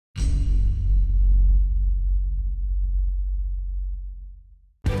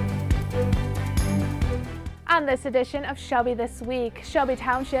On this edition of Shelby This Week, Shelby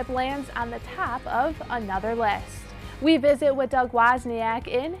Township lands on the top of another list. We visit with Doug Wozniak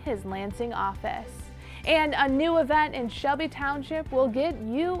in his Lansing office. And a new event in Shelby Township will get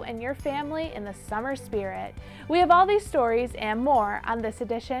you and your family in the summer spirit. We have all these stories and more on this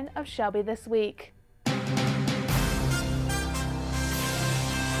edition of Shelby This Week.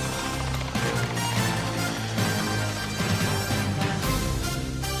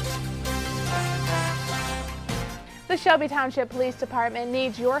 The Shelby Township Police Department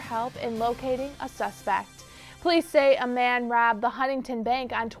needs your help in locating a suspect. Police say a man robbed the Huntington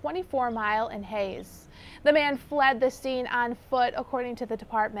Bank on 24 Mile in Hayes. The man fled the scene on foot, according to the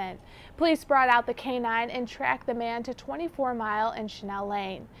department. Police brought out the canine and tracked the man to 24 Mile and Chanel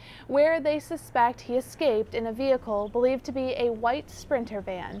Lane, where they suspect he escaped in a vehicle believed to be a white Sprinter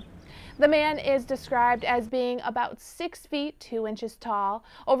van. The man is described as being about 6 feet 2 inches tall,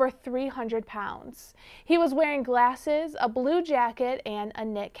 over 300 pounds. He was wearing glasses, a blue jacket, and a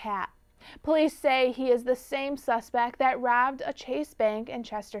knit cap. Police say he is the same suspect that robbed a Chase Bank in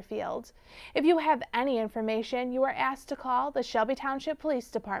Chesterfield. If you have any information, you are asked to call the Shelby Township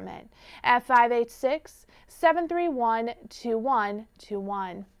Police Department at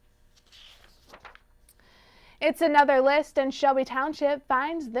 586-731-2121. It's another list, and Shelby Township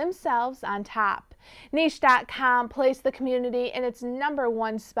finds themselves on top. Niche.com placed the community in its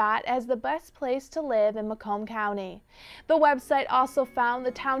 #1 spot as the best place to live in Macomb County. The website also found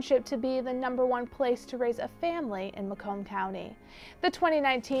the township to be the #1 place to raise a family in Macomb County. The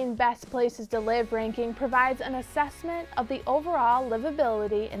 2019 Best Places to Live ranking provides an assessment of the overall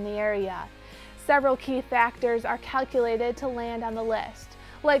livability in the area. Several key factors are calculated to land on the list,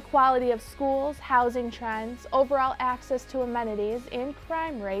 like quality of schools, housing trends, overall access to amenities, and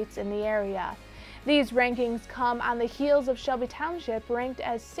crime rates in the area. These rankings come on the heels of Shelby Township ranked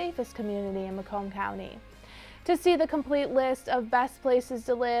as safest community in Macomb County. To see the complete list of best places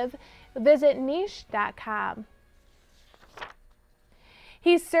to live, visit niche.com.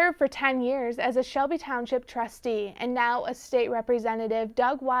 He's served for 10 years as a Shelby Township trustee, and now a state representative.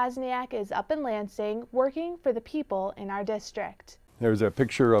 Doug Wozniak is up in Lansing working for the people in our district. There's a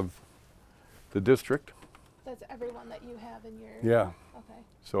picture of the district. That's everyone that you have in your... Yeah. Okay.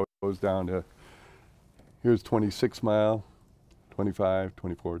 So it goes down to, here's 26 Mile, 25,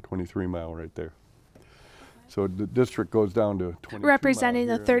 24, 23 Mile right there. Okay. So the district goes down to 22 Representing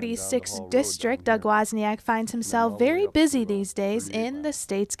the 36th district, Doug Wozniak finds himself very busy these days in the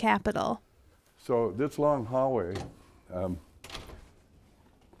state's capital. So this long hallway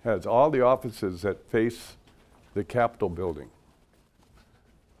has all the offices that face the Capitol building.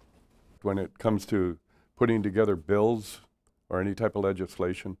 When it comes to putting together bills or any type of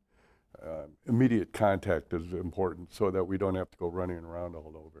legislation, immediate contact is important so that we don't have to go running around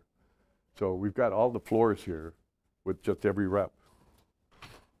all over. So we've got all the floors here with just every rep.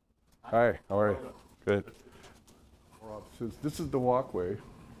 Hi, how are you? Good. This is the walkway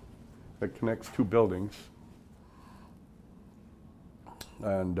that connects two buildings,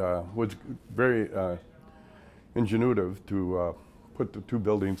 and was very ingenuitive to put the two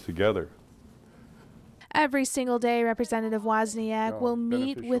buildings together. Every single day, Representative Wozniak will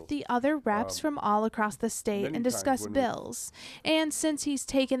meet with the other reps from all across the state and discuss bills. And since he's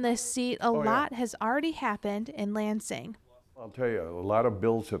taken this seat, a lot has already happened in Lansing. I'll tell you, a lot of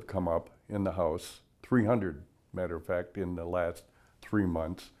bills have come up in the House, 300, matter of fact, in the last 3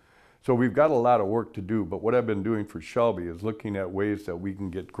 months. So we've got a lot of work to do, but what I've been doing for Shelby is looking at ways that we can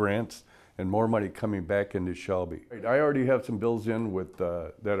get grants and more money coming back into Shelby. I already have some bills in with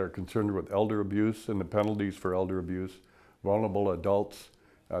that are concerned with elder abuse and the penalties for elder abuse, vulnerable adults,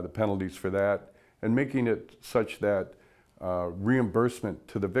 the penalties for that, and making it such that reimbursement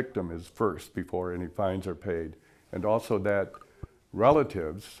to the victim is first before any fines are paid, and also that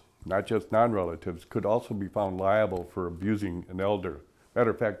relatives, not just non-relatives, could also be found liable for abusing an elder. Matter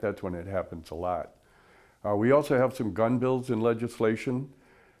of fact, that's when it happens a lot. We also have some gun bills in legislation.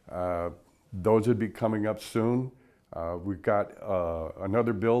 Those would be coming up soon. We've got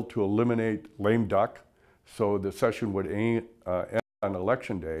another bill to eliminate lame duck, so the session would end on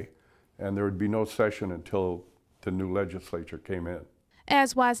Election Day, and there would be no session until the new legislature came in.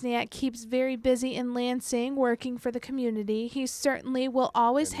 As Wozniak keeps very busy in Lansing working for the community, he certainly will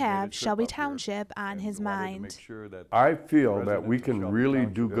always have Shelby Township on his mind. I feel that we can really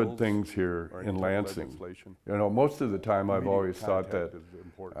do good things here in Lansing. You know, most of the time I've always thought that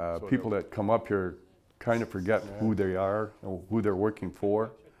people that come up here kind of forget who they are and who they're working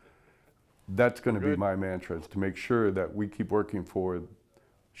for. That's going to be my mantra, is to make sure that we keep working for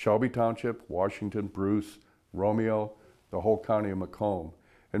Shelby Township, Washington, Bruce, Romeo, the whole county of Macomb.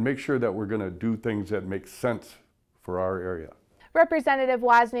 and make sure that we're going to do things that make sense for our area. Representative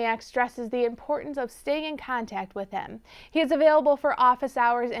Wozniak stresses the importance of staying in contact with him. He is available for office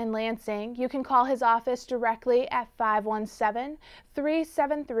hours in Lansing. You can call his office directly at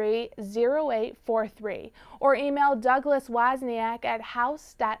 517-373-0843 or email Douglas Wozniak at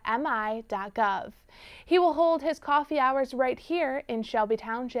house.mi.gov. He will hold his coffee hours right here in Shelby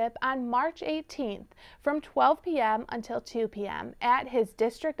Township on March 18th from 12 p.m. until 2 p.m. at his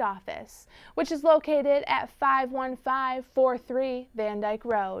district office, which is located at 51543 Van Dyke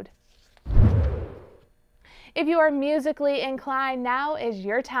Road. If you are musically inclined, now is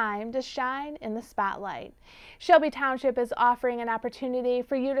your time to shine in the spotlight. Shelby Township is offering an opportunity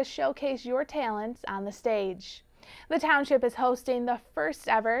for you to showcase your talents on the stage. The township is hosting the first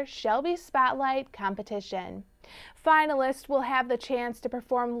ever Shelby Spotlight competition. Finalists will have the chance to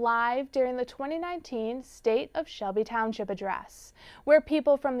perform live during the 2019 State of Shelby Township Address, where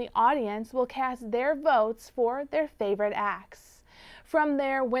people from the audience will cast their votes for their favorite acts. From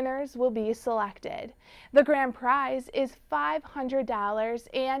there, winners will be selected. The grand prize is $500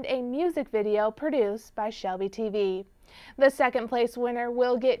 and a music video produced by ShelbyTV. The second place winner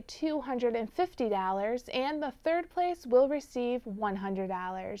will get $250 and the third place will receive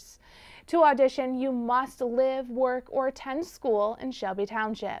 $100. To audition, you must live, work, or attend school in Shelby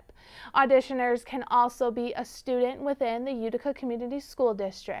Township. Auditioners can also be a student within the Utica Community School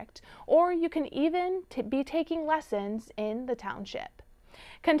District, or you can even be taking lessons in the township.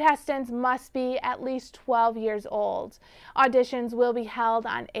 Contestants must be at least 12 years old. Auditions will be held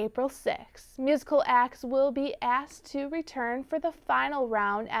on April 6th. Musical acts will be asked to return for the final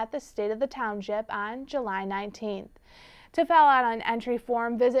round at the State of the Township on July 19th. To fill out an entry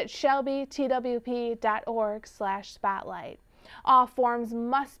form, visit shelbytwp.org/spotlight. All forms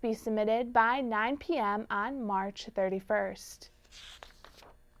must be submitted by 9 p.m. on March 31st.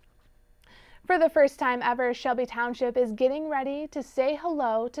 For the first time ever, Shelby Township is getting ready to say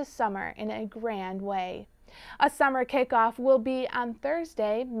hello to summer in a grand way. A summer kickoff will be on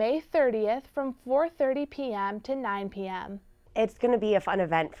Thursday, May 30th from 4:30 p.m. to 9 p.m. It's going to be a fun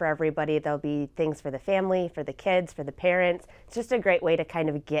event for everybody. There'll be things for the family, for the kids, for the parents. It's just a great way to kind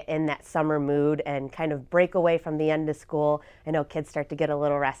of get in that summer mood and kind of break away from the end of school. I know kids start to get a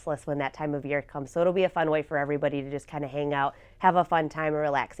little restless when that time of year comes, so it'll be a fun way for everybody to just kind of hang out, have a fun time, a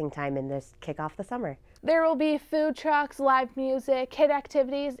relaxing time, and just kick off the summer. There will be food trucks, live music, kid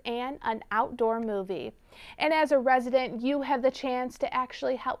activities, and an outdoor movie. And as a resident, you have the chance to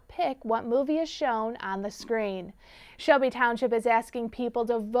actually help pick what movie is shown on the screen. Shelby Township is asking people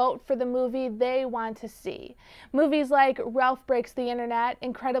to vote for the movie they want to see. Movies like Ralph Breaks the Internet,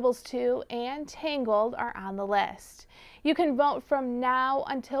 Incredibles 2, and Tangled are on the list. You can vote from now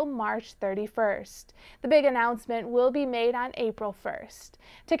until March 31st. The big announcement will be made on April 1st.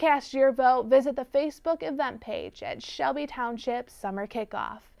 To cast your vote, visit the Facebook event page at Shelby Township Summer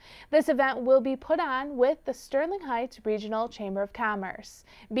Kickoff. This event will be put on with the Sterling Heights Regional Chamber of Commerce.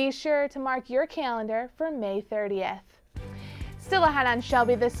 Be sure to mark your calendar for May 30th. Still ahead on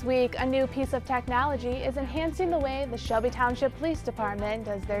Shelby this week, a new piece of technology is enhancing the way the Shelby Township Police Department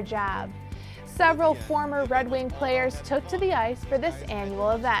does their job. Several former Red Wing players took to the ice for this annual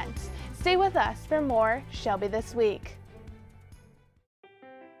event. Stay with us for more Shelby This Week.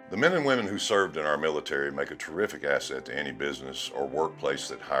 The men and women who served in our military make a terrific asset to any business or workplace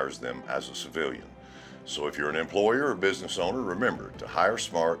that hires them as a civilian. So if you're an employer or business owner, remember to hire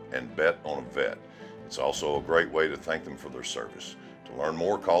smart and bet on a vet. It's also a great way to thank them for their service. To learn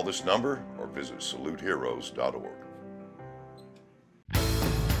more, call this number or visit saluteheroes.org.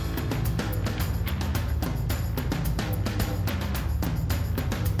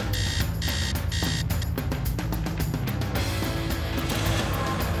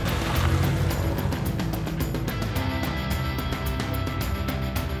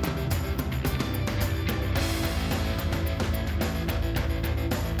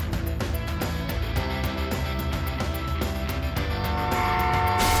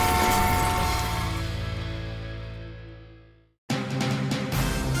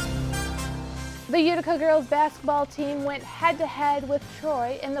 The Utica girls basketball team went head-to-head with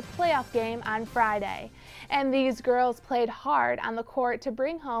Troy in the playoff game on Friday, and these girls played hard on the court to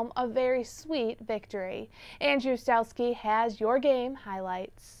bring home a very sweet victory. Andrew Stelsky has your game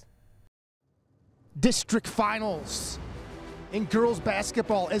highlights. District finals in girls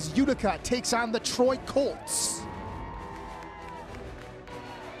basketball as Utica takes on the Troy Colts.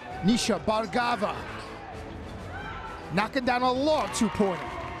 Nisha Bargava knocking down a long two-pointer.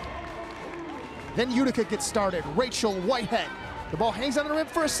 Then Utica gets started. Rachel Whitehead. The ball hangs on the rim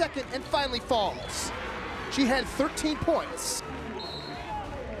for a second and finally falls. She had 13 points.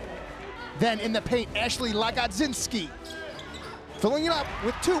 Then in the paint, Ashley Lagodzinski, filling it up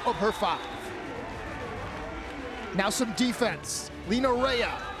with 2 of her 5. Now some defense. Lena Rea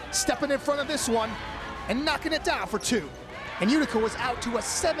stepping in front of this one and knocking it down for 2. And Utica was out to a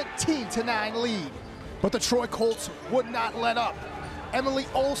 17-9 lead. But the Troy Colts would not let up. Emily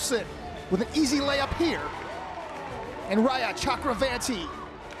Olson with an easy layup here. And Raya Chakravanti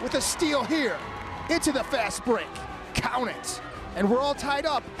with a steal here into the fast break. Count it. And we're all tied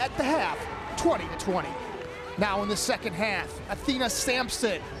up at the half, 20-20. Now in the second half, Athena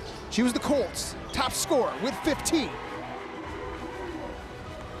Sampson. She was the Colts' top scorer with 15.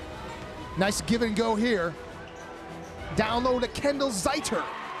 Nice give and go here. Down low to Kendall Zeiter.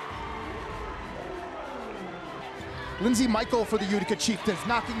 Lindsay Michael for the Utica Chieftains,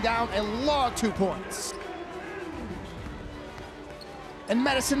 knocking down a long 2 points. And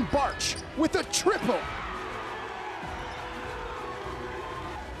Madison Barch with a triple.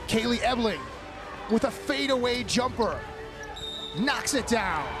 Kaylee Ebling with a fadeaway jumper. Knocks it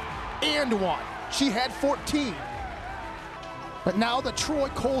down. And 1. She had 14. But now the Troy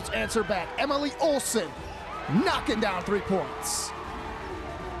Colts answer back. Emily Olson knocking down 3 points.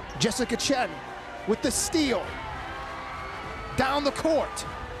 Jessica Chen with the steal. Down the court,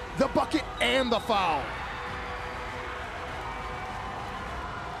 the bucket and the foul.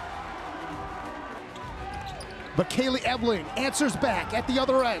 But Kaylee Ebling answers back at the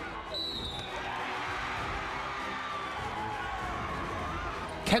other end.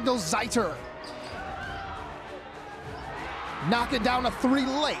 Kendall Zeiter knocking down a 3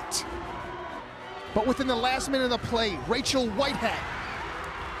 late. But within the last minute of the play, Rachel Whitehead,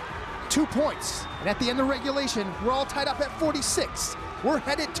 2 points. And at the end of regulation, we're all tied up at 46. We're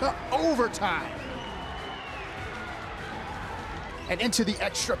headed to overtime. And into the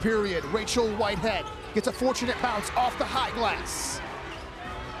extra period, Rachel Whitehead gets a fortunate bounce off the high glass.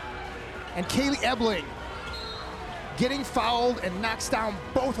 And Kaylee Ebling getting fouled and knocks down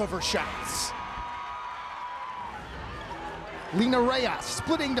both of her shots. Lena Reyes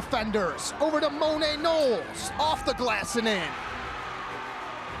splitting defenders over to Monet Knowles, off the glass and in.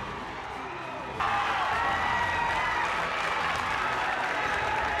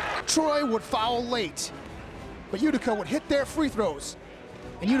 Troy would foul late, but Utica would hit their free throws,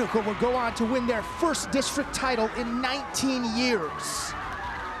 and Utica would go on to win their first district title in 19 years.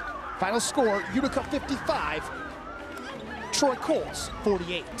 Final score, Utica 55, Troy Colts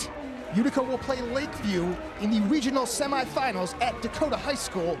 48. Utica will play Lakeview in the regional semifinals at Dakota High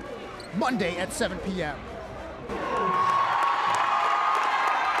School Monday at 7 p.m.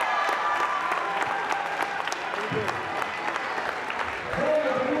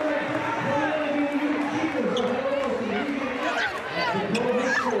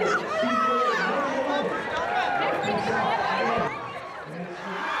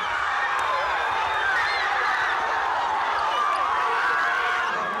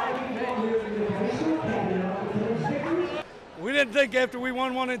 We didn't think after we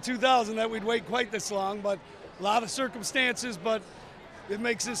won one in 2000 that we'd wait quite this long, but a lot of circumstances, but it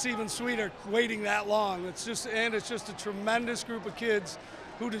makes this even sweeter waiting that long. It's just a tremendous group of kids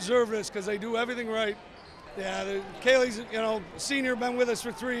who deserve this because they do everything right. Yeah, Kaylee's, senior, been with us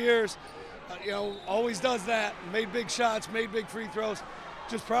for 3 years, always does that, made big shots, made big free throws.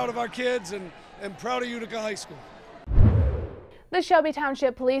 Just proud of our kids and proud of Utica High School. The Shelby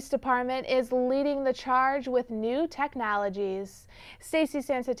Township Police Department is leading the charge with new technologies. Stacy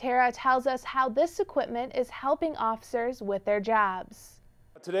Sansatera tells us how this equipment is helping officers with their jobs.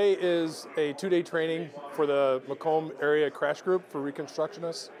 Today is a 2-day training for the Macomb area crash group for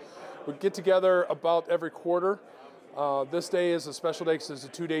reconstructionists. We get together about every quarter. This day is a special day because it's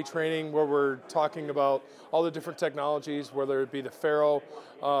a 2-day training where we're talking about all the different technologies, whether it be the Faro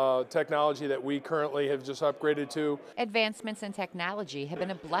technology that we currently have just upgraded to. Advancements in technology have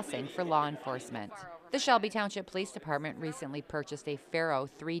been a blessing for law enforcement. The Shelby Township Police Department recently purchased a Faro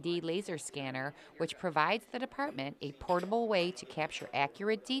 3D laser scanner, which provides the department a portable way to capture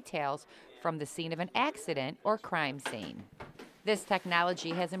accurate details from the scene of an accident or crime scene. This technology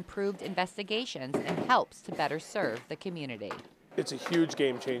has improved investigations and helps to better serve the community. It's a huge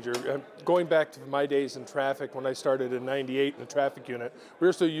game changer. Going back to my days in traffic, when I started in '98 in the traffic unit, we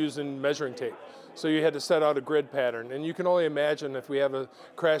were still using measuring tape. So you had to set out a grid pattern. And you can only imagine if we have a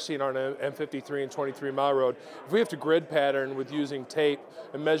crash scene on an M53 and 23 Mile Road, if we have to grid pattern with using tape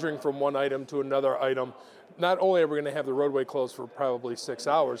and measuring from one item to another item, not only are we going to have the roadway closed for probably 6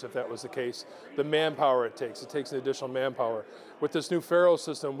 hours, if that was the case, the manpower it takes an additional manpower. With this new Faro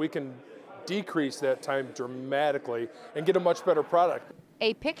system, we can decrease that time dramatically and get a much better product.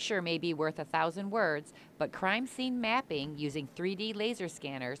 A picture may be worth 1,000 words, but crime scene mapping using 3D laser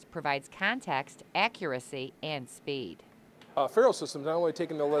scanners provides context, accuracy, and speed. Faro system is not only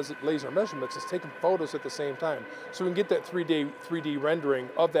taking the laser measurements, it's taking photos at the same time. So we can get that 3D rendering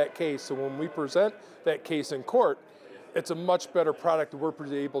of that case, so when we present that case in court, it's a much better product that we're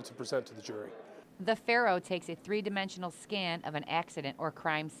able to present to the jury. The Faro takes a three-dimensional scan of an accident or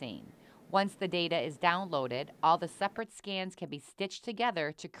crime scene. Once the data is downloaded, all the separate scans can be stitched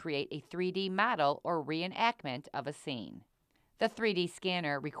together to create a 3D model or reenactment of a scene. The 3D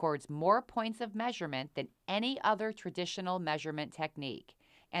scanner records more points of measurement than any other traditional measurement technique,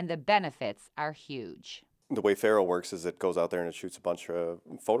 and the benefits are huge. The way Faro works is it goes out there and it shoots a bunch of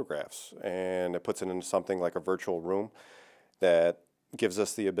photographs, and it puts it into something like a virtual room that gives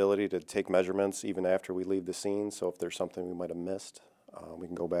us the ability to take measurements even after we leave the scene. So if there's something we might have missed, we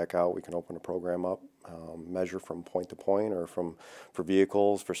can go back out, we can open a program up, measure from point to point or for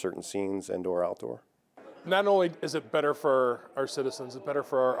vehicles, for certain scenes, indoor, outdoor. Not only is it better for our citizens, it's better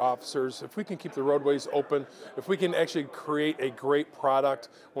for our officers. If we can keep the roadways open, if we can actually create a great product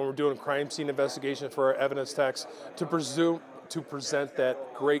when we're doing crime scene investigation for our evidence techs to present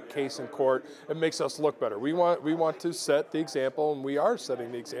that great case in court, it makes us look better. We want to set the example, and we are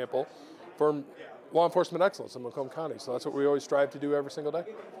setting the example for law enforcement excellence in Macomb County. So that's what we always strive to do every single day.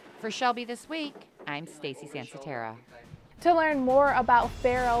 For Shelby This Week, I'm Stacy Sansatera. To learn more about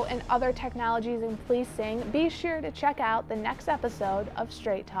Faro and other technologies in policing, be sure to check out the next episode of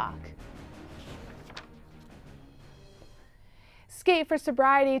Straight Talk. Skate for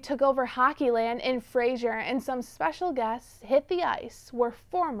Sobriety took over Hockeyland in Fraser, and some special guests hit the ice were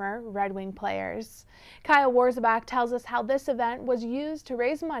former Red Wing players. Kyle Warzbach tells us how this event was used to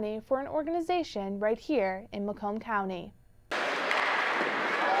raise money for an organization right here in Macomb County.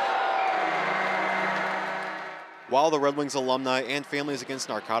 While the Red Wings alumni and Families Against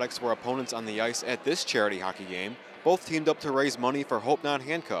Narcotics were opponents on the ice at this charity hockey game, both teamed up to raise money for Hope Not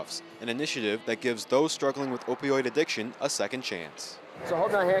Handcuffs, an initiative that gives those struggling with opioid addiction a second chance. So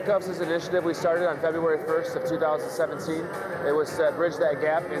Hope Not Handcuffs is an initiative we started on February 1st of 2017. It was to bridge that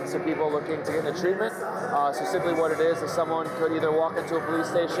gap into people looking to get into treatment. So simply what it is someone could either walk into a police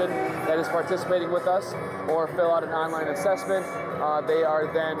station that is participating with us or fill out an online assessment. They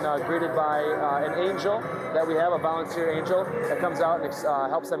are then greeted by an angel that we have, a volunteer angel, that comes out and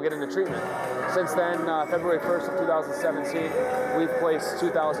helps them get into treatment. Since then, February 1st of 2017, we've placed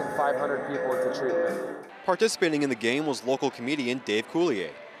 2,500 people into treatment. Participating in the game was local comedian Dave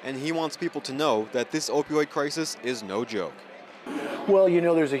Coulier, and he wants people to know that this opioid crisis is no joke. Well, you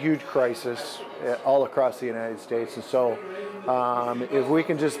know, there's a huge crisis all across the United States, and so if we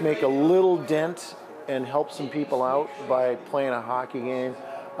can just make a little dent and help some people out by playing a hockey game,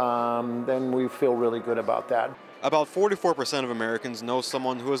 then we feel really good about that. About 44% of Americans know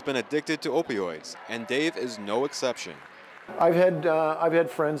someone who has been addicted to opioids, and Dave is no exception. I've had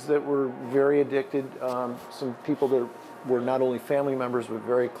friends that were very addicted, some people that were not only family members but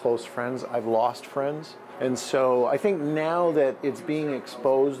very close friends. I've lost friends. And so I think now that it's being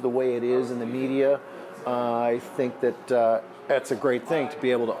exposed the way it is in the media, I think that that's a great thing to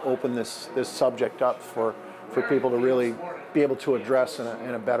be able to open this subject up for people to really be able to address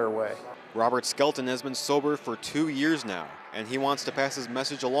in a better way. Robert Skelton has been sober for 2 years now, and he wants to pass his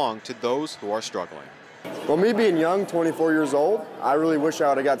message along to those who are struggling. Well, me being young, 24 years old, I really wish I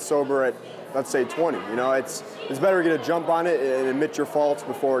would have got sober at, let's say, 20. You know, it's better to get a jump on it and admit your faults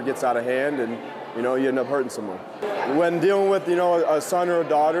before it gets out of hand and, you know, you end up hurting someone. When dealing with, you know, a son or a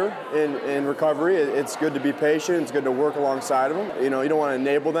daughter in recovery, it's good to be patient. It's good to work alongside of them. You know, you don't want to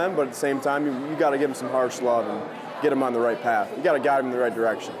enable them, but at the same time, you got to give them some harsh love and get them on the right path. You got to guide them in the right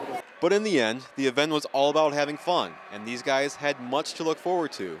direction. But in the end, the event was all about having fun, and these guys had much to look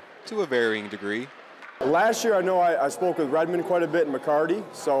forward to a varying degree. Last year, I know I spoke with Redmond quite a bit in McCarty,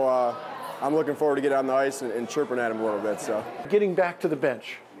 so I'm looking forward to getting on the ice and chirping at him a little bit. So, getting back to the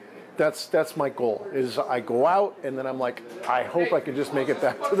bench, that's my goal. Is I go out and then I'm like, I hope I can just make it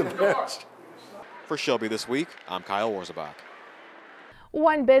back to the bench. For Shelby This Week, I'm Kyle Warzbach.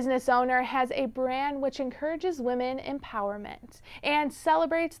 One business owner has a brand which encourages women empowerment and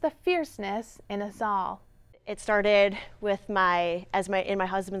celebrates the fierceness in us all. It started with in my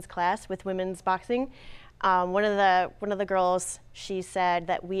husband's class with women's boxing. One of the girls, she said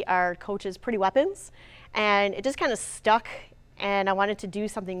that we are coaches' pretty weapons, and it just kind of stuck, and I wanted to do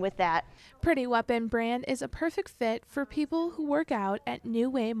something with that. Pretty Weapon brand is a perfect fit for people who work out at New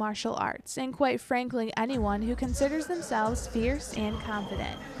Way Martial Arts, and quite frankly, anyone who considers themselves fierce and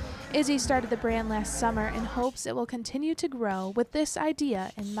confident. Izzy started the brand last summer and hopes it will continue to grow with this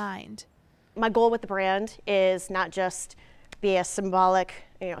idea in mind. My goal with the brand is not just be a symbolic,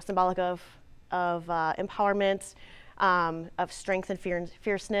 symbolic of empowerment, of strength and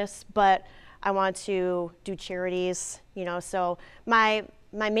fierceness, but I want to do charities, so my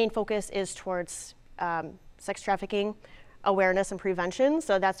main focus is towards sex trafficking awareness and prevention.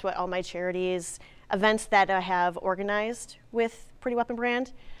 So that's what all my charities, events that I have organized with Pretty Weapon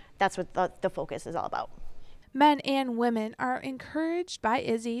brand, that's what the focus is all about. Men and women are encouraged by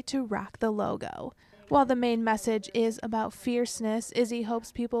Izzy to rock the logo. While the main message is about fierceness, Izzy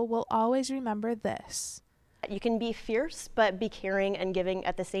hopes people will always remember this. You can be fierce, but be caring and giving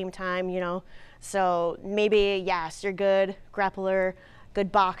at the same time, So maybe, yes, you're good grappler,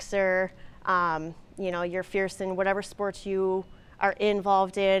 good boxer, you're fierce in whatever sports you are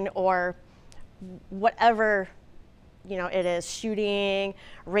involved in, or whatever, it is, shooting,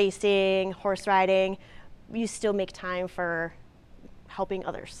 racing, horse riding, you still make time for helping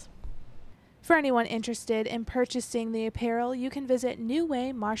others. For anyone interested in purchasing the apparel, you can visit New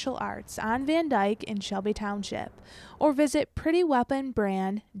Way Martial Arts on Van Dyke in Shelby Township, or visit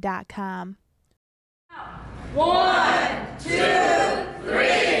prettyweaponbrand.com. 1, 2,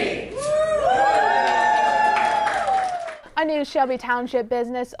 3. A new Shelby Township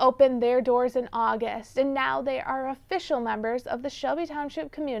business opened their doors in August, and now they are official members of the Shelby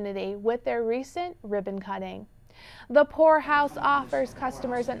Township community with their recent ribbon cutting. The Poorhouse offers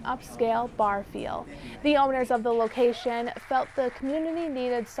customers an upscale bar feel. The owners of the location felt the community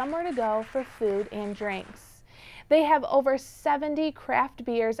needed somewhere to go for food and drinks. They have over 70 craft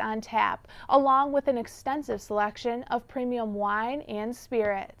beers on tap, along with an extensive selection of premium wine and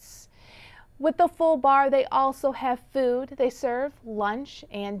spirits. With the full bar, they also have food. They serve lunch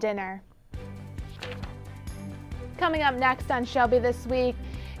and dinner. Coming up next on Shelby This Week,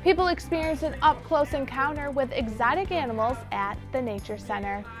 people experience an up-close encounter with exotic animals at the Nature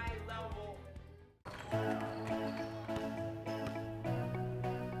Center.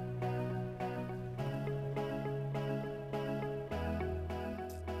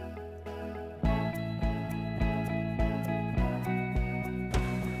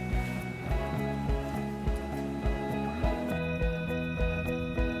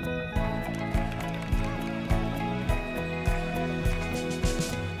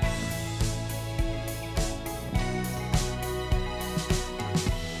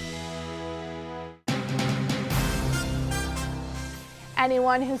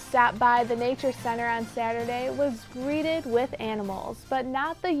 Anyone who stopped by the Nature Center on Saturday was greeted with animals, but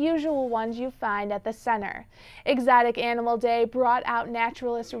not the usual ones you find at the center. Exotic Animal Day brought out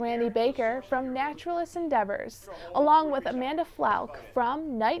naturalist Randy Baker from Naturalist Endeavors, along with Amanda Flauk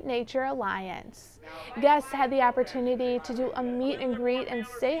from Night Nature Alliance. Guests had the opportunity to do a meet and greet and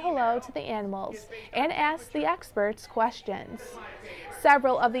say hello to the animals and ask the experts questions.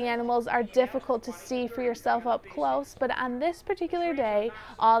 Several of the animals are difficult to see for yourself up close, but on this particular day,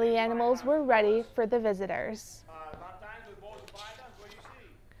 all the animals were ready for the visitors.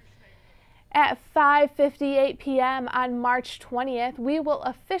 At 5:58 p.m. on March 20th, we will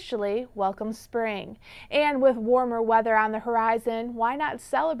officially welcome spring. And with warmer weather on the horizon, why not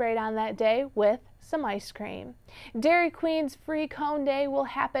celebrate on that day with some ice cream? Dairy Queen's Free Cone Day will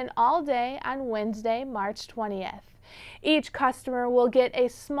happen all day on Wednesday, March 20th. Each customer will get a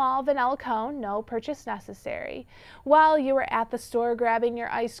small vanilla cone, no purchase necessary. While you are at the store grabbing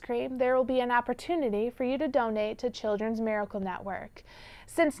your ice cream, there will be an opportunity for you to donate to Children's Miracle Network.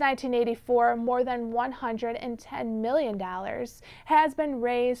 Since 1984, more than $110 million has been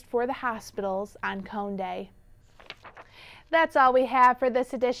raised for the hospitals on Cone Day. That's all we have for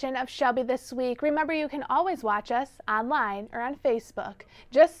this edition of Shelby This Week. Remember, you can always watch us online or on Facebook.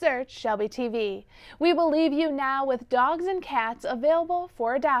 Just search Shelby TV. We will leave you now with dogs and cats available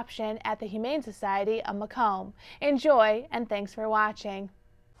for adoption at the Humane Society of Macomb. Enjoy, and thanks for watching.